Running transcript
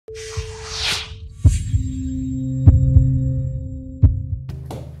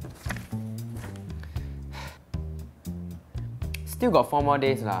Still got 4 more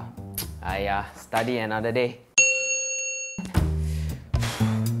days lah. Aiya, study another day.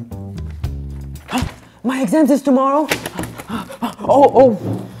 My exams is tomorrow! Oh!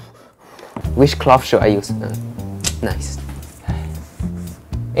 Which cloth should I use? Nice.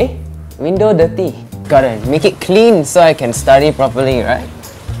 Window dirty. Gotta make it clean so I can study properly, right?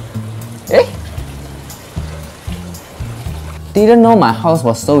 Didn't know my house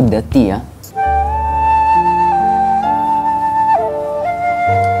was so dirty, huh?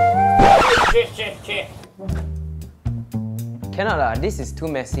 Cannot lah, this is too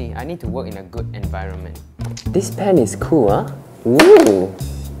messy. I need to work in a good environment. This pen is cool, huh? Ooh!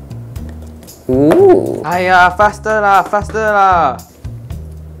 Aiya, faster lah!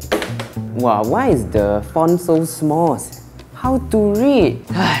 Wow, why is the font so small? How to read?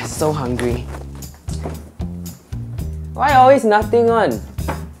 So hungry. Why always nothing on?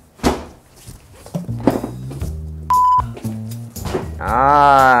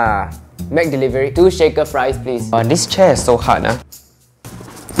 Mac delivery. 2 shaker fries, please. This chair is so hard, huh?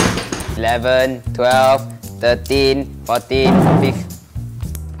 11, 12, 13, 14, 15.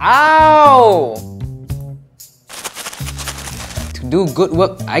 Ow! To do good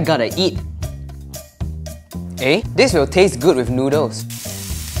work, I gotta eat. This will taste good with noodles.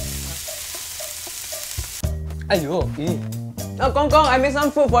 Aiyo, Oh, Gong Gong, I made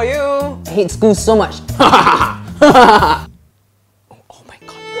some food for you. I hate school so much. Oh my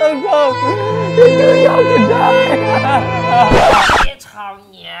god. Gong Gong, you're too young to die.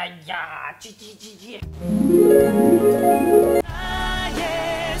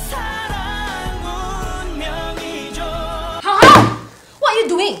 What are you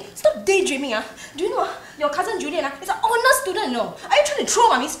doing? Stop daydreaming, Do you know your cousin Julian is an honor student, no? Are you trying to throw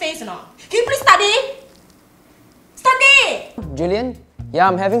mommy's face or not? Can you please study? Study! Julian? Yeah,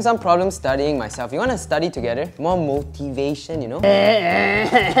 I'm having some problems studying myself. You wanna study together? More motivation, you know?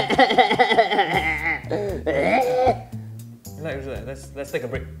 Relax, let's take a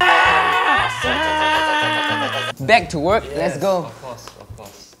break. Back to work, let's go. Of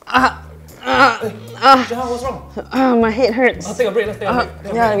course. Jahan, what's wrong? My head hurts. Let's take a break,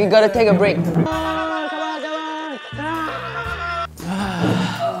 Yeah, we gotta take a break.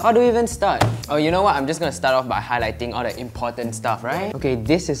 How do we even start? Oh, you know what? I'm just gonna start off by highlighting all the important stuff, right? Okay,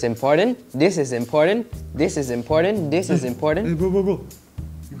 this is important, this is important, this is important, this is important. Hey, bro.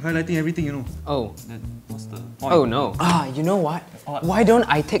 You're highlighting everything, you know. Oh. Then what's the point? Oh no. You know what? Why don't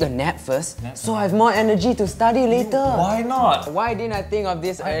I take a nap first so I have more energy to study later? Why not? Why didn't I think of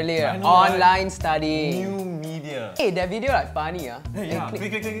this earlier? I know, Online study. New media. Hey, that video like funny, huh? Hey, yeah,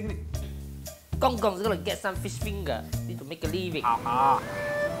 click. Gong Gong's gonna get some fish finger. Need to make a living.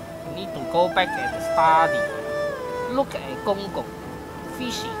 You need to go back and study. Look at Gong Gong.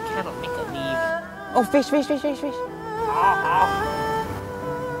 Fishy cannot make a living. Oh, fish.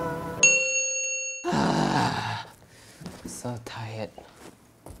 So tired.